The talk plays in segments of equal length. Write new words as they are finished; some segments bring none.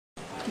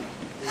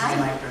This is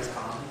my first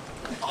con.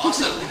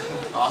 Awesome.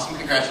 Awesome,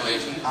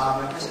 congratulations.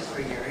 My question is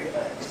for Yuri,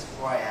 but just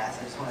before I ask,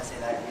 I just want to say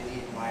that I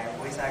really admire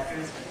voice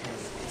actors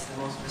because it's the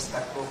most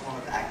respectful form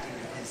of acting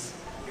because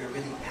you're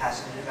really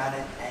passionate about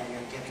it and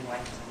you're giving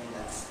life to something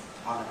that's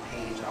on a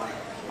page, on a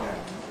computer,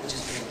 which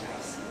is really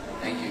nice.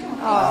 Thank you.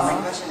 My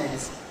question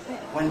is,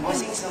 when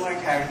voicing similar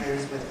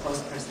characters with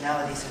close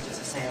personalities such as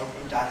Aseo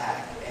from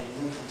 .hack and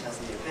Luke from Tales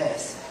of the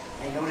Abyss,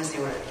 I noticed they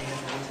were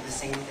into the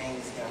same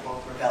things, both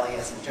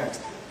rebellious and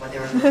jerks, but they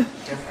were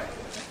different.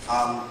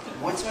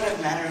 What sort of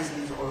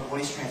mannerisms or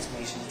voice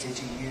transformations did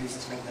you use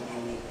to make them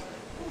unique?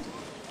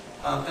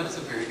 That is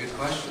a very good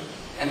question.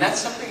 And that's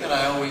something that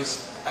I've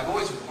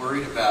always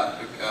worried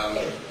about.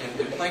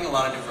 In playing a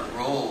lot of different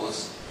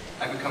roles,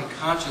 I've become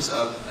conscious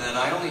of that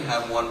I only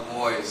have one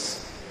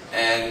voice,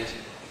 and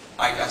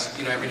I guess,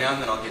 every now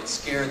and then I'll get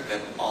scared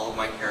that all of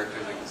my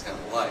characters are going to sound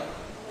alike.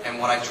 And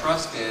what I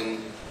trust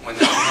in when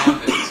that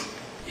happens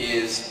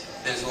is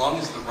that as long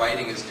as the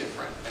writing is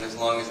different, and as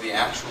long as the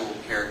actual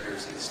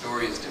characters and the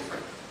story is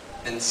different,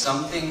 then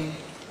something,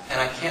 and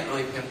I can't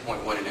really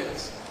pinpoint what it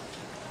is,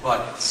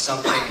 but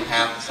something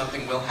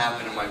will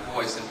happen in my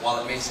voice, and while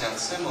it may sound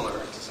similar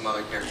to some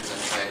other characters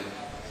I've played,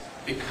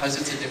 because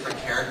it's a different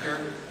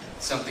character,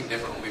 something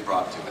different will be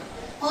brought to it.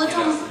 Well, it's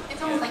almost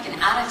like an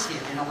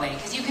attitude in a way,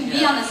 because you can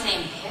be on the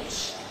same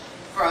pitch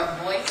for a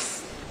voice,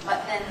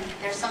 but then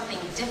there's something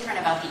different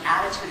about the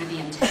attitude or the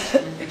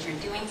intention with which you're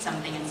doing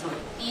something, and so it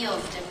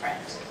feels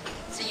different.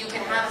 So you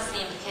can have the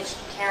same pitched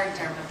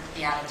character, but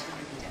the attitude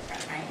would be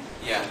different, right?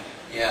 Yeah.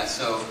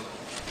 So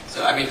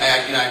I mean,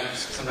 I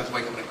sometimes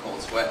wake up in a cold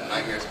sweat and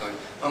nightmares going,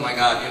 oh my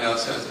God,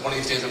 so one of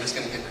these days I'm just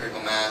going to hit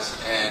critical mass,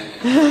 and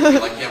be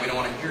like, yeah, we don't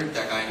want to hear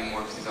that guy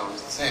anymore because he's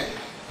always the same.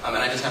 And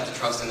I just have to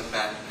trust in the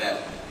fact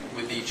that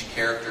with each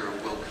character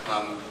will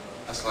come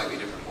a slightly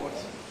different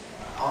voice.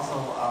 Also,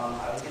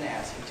 I was going to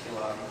ask you to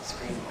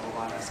scream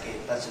Otakon or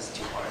escape. That's just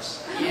too harsh.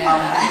 Yeah.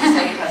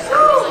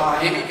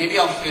 Maybe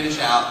I'll finish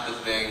out the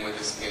thing with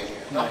escape.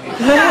 I'm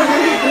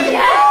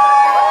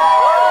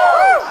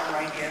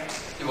right here.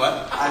 You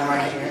what? I'm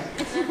right here.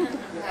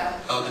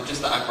 Oh,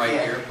 just the I'm right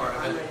here part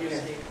of it?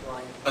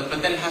 But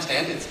then it has to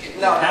end in escape.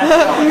 No. It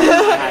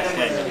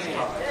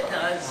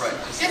does. Right.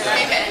 Just make it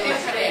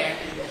there.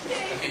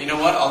 Okay, you know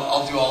what?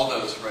 I'll do all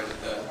those right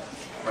there.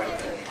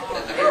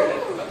 At the very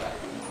end. How about that?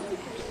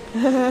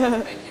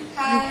 Thank you.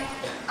 Hi.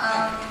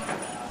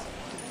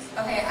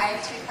 Okay, I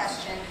have two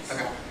questions.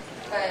 Okay.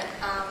 But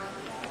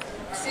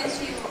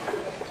since you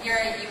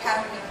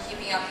haven't been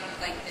keeping up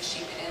with the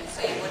Shippuden,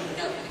 so you wouldn't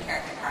know who the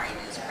character Kari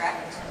is,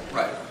 correct?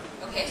 Right.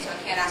 Okay, so I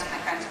can't ask my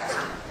friend's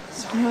question.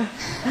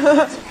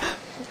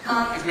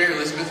 If Mary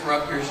Elizabeth were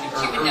up here,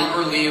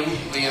 or Liam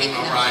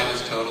O'Brien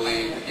is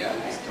totally, yeah.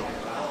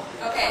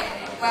 Okay,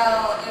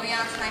 well, moving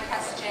on to my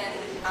question.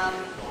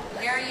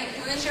 Yuri,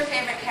 who is your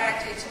favorite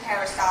character to pair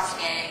with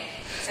Sasuke?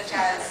 Such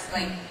as,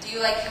 do you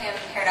like him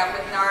paired up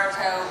with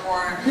Naruto,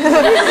 or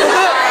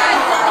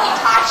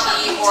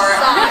Itachi, or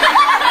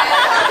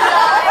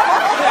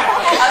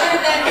other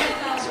than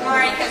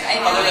Temari, because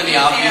I know Other than the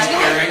obvious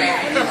pairing?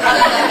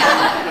 Other than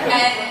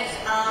that.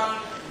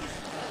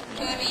 And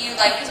who do you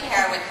like to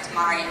pair with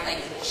Temari,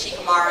 like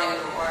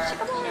Shikamaru, or...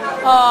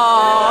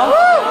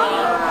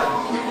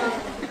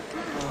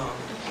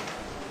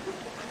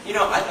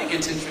 I think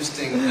it's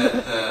interesting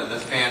that the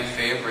fan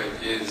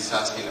favorite is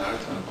Sasuke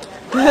Naruto.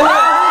 You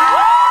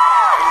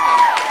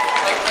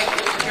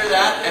hear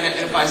that? And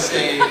if I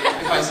say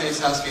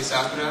Sasuke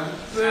Sakura,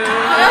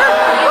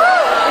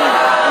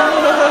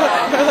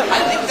 I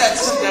think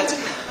that's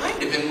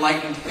kind of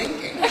enlightened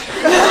thinking.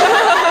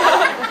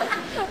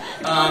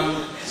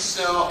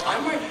 So I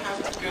might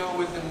have to go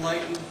with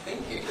enlightened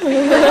thinking. You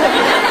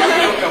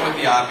don't go with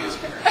the obvious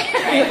pairing.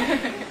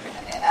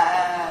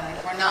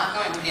 We're not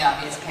going with the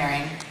obvious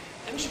pairing.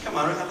 Didn't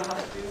Shikamaru have a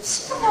hot dude?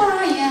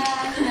 Shikamaru, yeah. I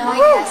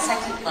guess I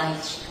could like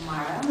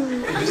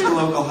Shikamaru. Who's the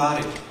local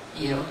hottie?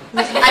 You. I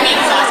mean,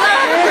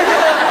 Sasuke.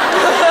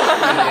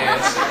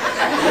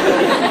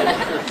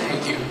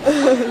 Thank you.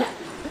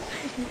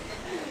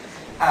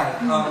 Hi.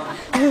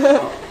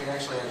 We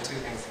actually had two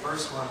things. The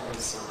first one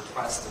was a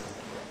request, and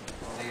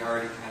they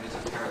already kind of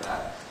took care of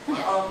that.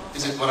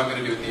 Is it what I'm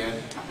going to do at the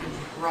end?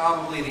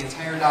 Probably the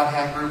entire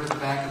 .hack group at the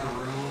back of the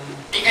room.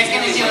 Are you guys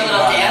going to do a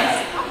little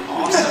dance?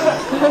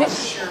 Awesome.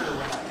 Sure.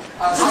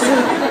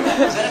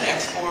 Is that an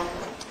X form?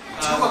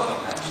 Two of them,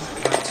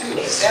 actually.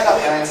 Two. Stand up,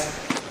 guys.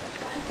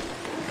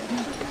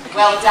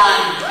 Well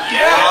done.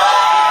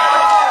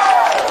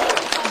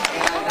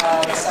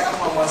 And the second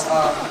one was,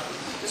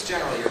 just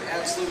generally, your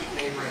absolute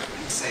favorite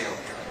Seo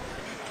pairing.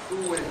 Who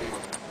would it be with?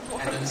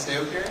 And then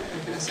Seo pairing?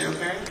 Seo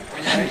pairing?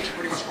 I mean, you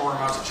pretty much score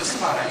them out to just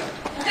about anything.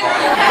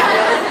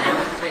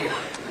 Your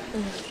favorite.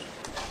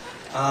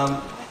 I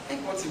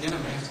think once again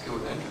I'm going to have to go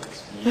with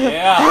entrance.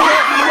 Yeah. I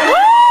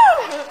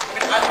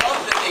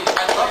mean,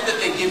 I love that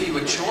they give you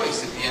a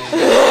choice at the end of the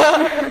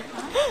day.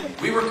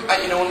 When we were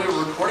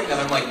recording that,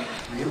 I'm like,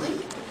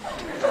 really?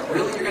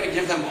 Really? You're going to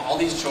give them all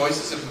these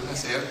choices of who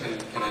Haseo can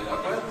end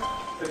up with?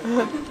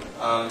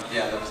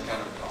 Yeah, that was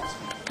kind of awesome.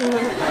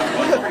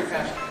 Very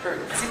fast. Very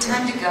good. Is it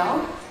time to go?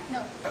 No.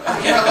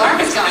 Your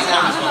alarm is going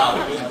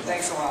off.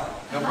 Thanks a lot.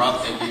 No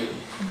problem, thank you.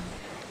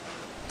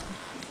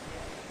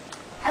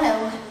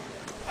 Hello.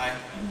 Hi.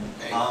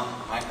 Hey.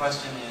 My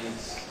question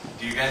is,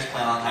 do you guys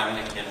plan on having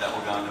a kid that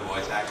will go into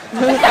voice acting?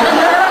 A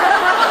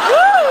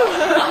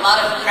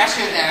lot of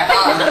pressure there,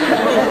 huh?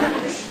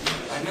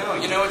 I know,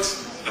 you know,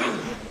 it's...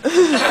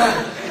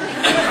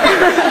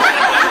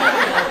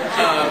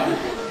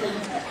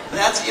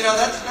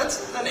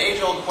 that's an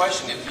age-old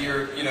question. If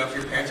your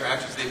parents are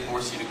actors, they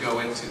force you to go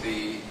into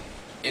the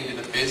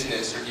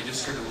business, or do you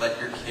just sort of let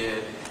your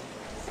kid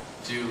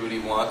do what he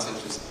wants and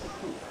just...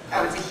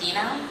 Oh, is it he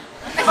now?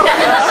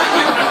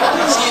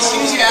 See, as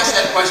soon as you asked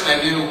that question, I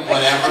knew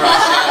whatever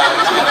I said, I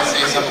was going to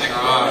say something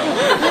wrong.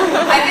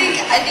 I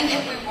think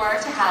if we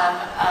were to have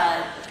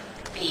a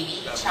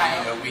baby,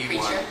 child,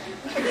 creature,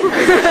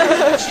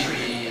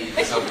 Chibi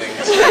something.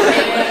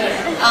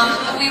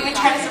 we would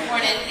try to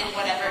support it in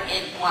whatever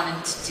it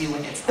wanted to do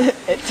with its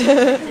life.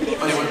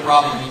 But it would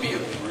probably be a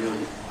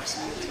really voice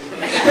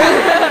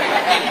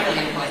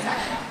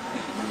actor.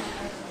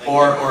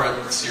 Or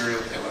a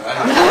serial killer. I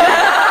don't know.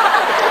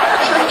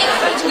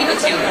 It's between the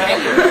two, right?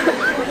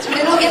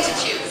 We'll get to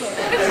choose.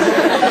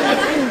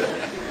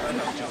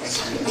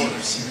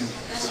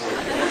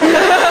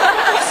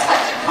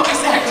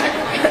 Voice actor.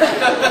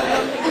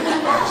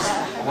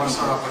 I want to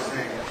start off by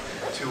saying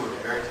two are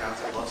very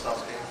talented. I love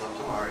Sasuke, love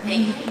Tamari.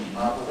 Thank you.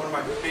 But one of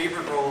my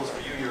favorite roles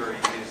for you, Yuri,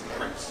 is the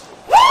Prince.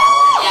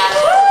 Yeah.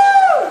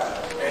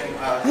 And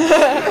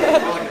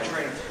more like a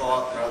train of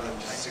thought rather than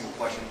just a single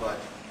question, but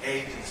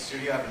A, did the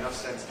studio have enough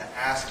sense to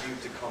ask you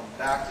to come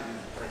back to do the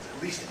Prince?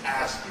 At least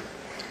ask you.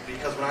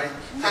 Because when I...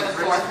 For the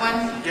fourth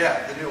one?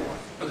 Yeah, the new one.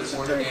 For the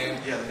fourth game?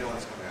 Yeah, the new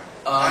one's coming out.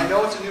 I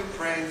know it's a new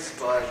Prince,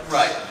 but...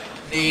 Right.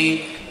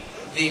 They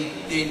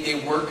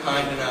were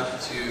kind enough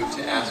to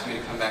ask me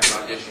to come back and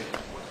audition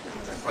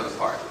for the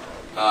part.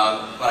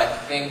 But I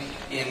think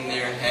in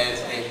their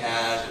heads they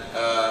had,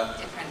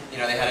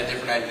 they had a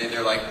different idea.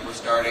 They're like, we're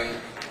starting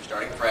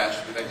fresh.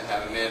 We'd like to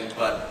have him in,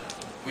 but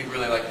we'd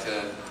really like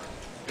to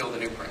build a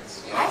new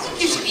Prince. I think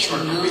you should be in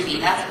a movie.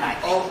 That's what I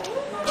think. Oh,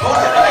 I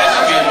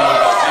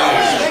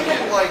was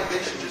thinking like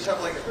they should just have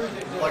like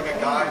a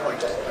guy like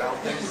just mouth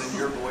things in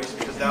your voice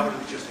because that would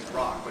just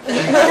rock. But he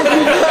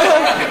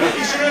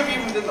should have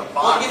even done the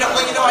box.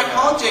 Well, I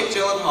called Jake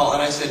Gyllenhaal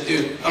and I said,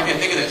 dude, okay,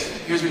 think of this.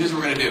 Here's what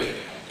we're gonna do.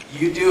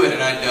 You do it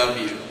and I dub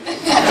you.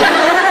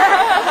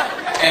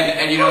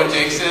 and you know what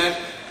Jake said?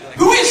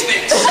 Who is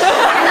this?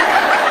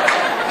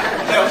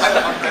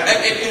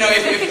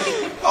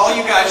 If all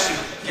you guys should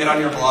get on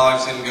your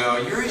blogs and go,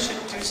 Yuri should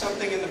do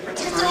something in the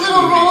Prince Just a version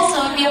little movie. role,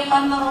 so it'd be a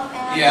fun little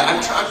thing. Yeah,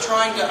 I'm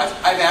trying to.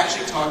 I've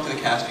actually talked to the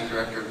casting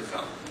director of the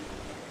film,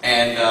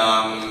 and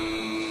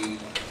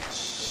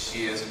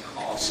she hasn't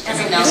called. She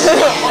doesn't know.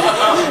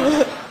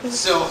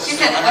 So She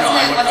said,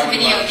 "What's a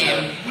video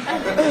game?"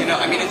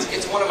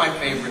 It's one of my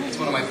favorite. It's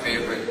one of my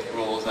favorite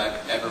roles I've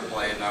ever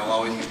played, and I will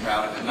always be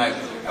proud of it. And I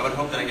would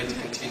hope that I get to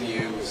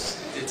continue.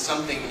 It's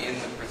something in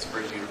the Prince of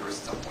Persia universe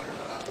at some point or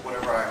another.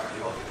 Whatever I have to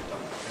do, I'll get it done.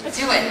 Do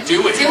it.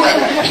 Do it. Do it.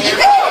 If you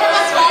could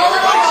follow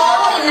the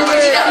role in the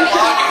movie, that would be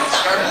awesome.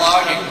 Start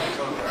vlogging.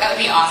 That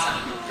would be awesome.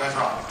 You guys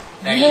rock.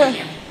 Thank you.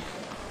 Thank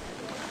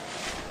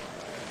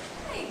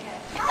you.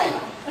 Hi.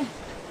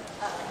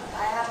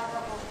 I have a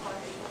couple of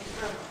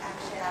questions.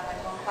 Actually, I have like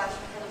one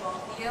question for the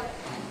both of you.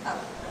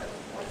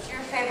 What's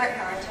your favorite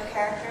Naruto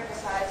character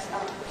besides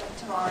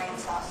Tamari and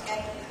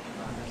Sasuke?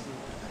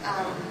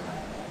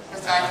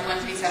 Besides the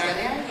ones we said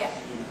earlier? Yeah.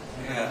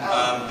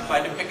 Yeah. If I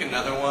had to pick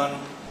another one,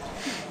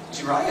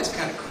 Jiraiya's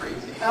kind of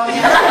crazy. Oh,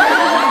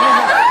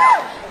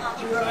 yeah.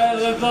 Jiraiya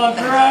lives on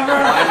forever! I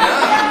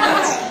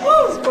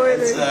know.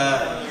 Spoilers.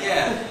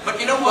 Yeah. But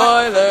you know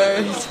what?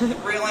 Spoilers. The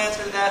real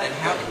answer to that, and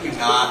how can you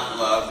not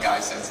love Guy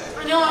Sensei?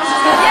 No, I'm just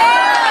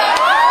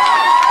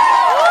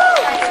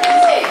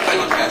I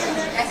love Guy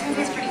Sensei. I think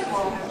he's pretty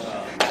cool.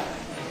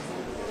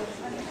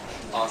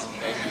 Awesome,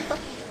 thank you.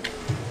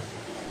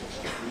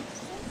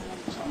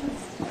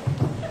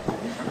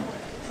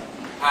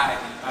 Hi,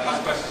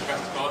 this question is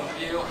addressed to both of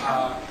you.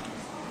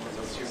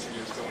 Those two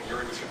studios going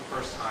Yuri was here the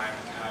first time,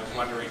 and I was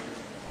wondering,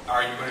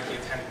 are you going to be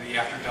attending the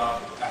After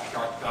Dark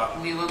dub?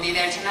 We will be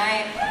there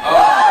tonight.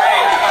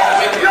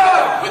 Oh,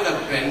 great! With a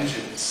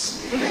vengeance.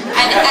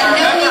 And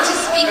no need to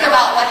speak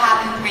about what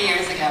happened 3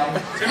 years ago.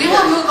 We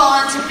will move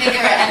on to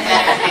bigger and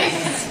better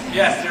things.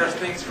 Yes, there are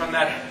things from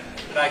that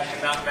I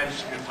cannot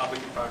mention in public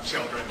in front of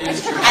children.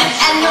 It's true.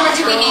 And nor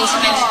do we need to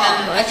mention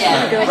them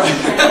again.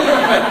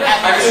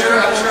 I'm sure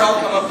I'll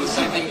come up with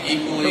something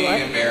equally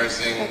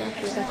embarrassing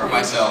for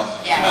myself.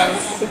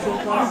 Yes.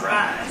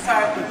 Alright.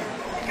 Sorry.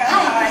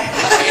 Hi.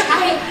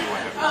 Hi.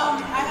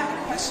 I have a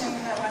question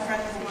that my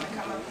friend doesn't want to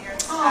come up here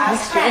to Oh,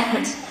 ask.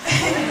 friend.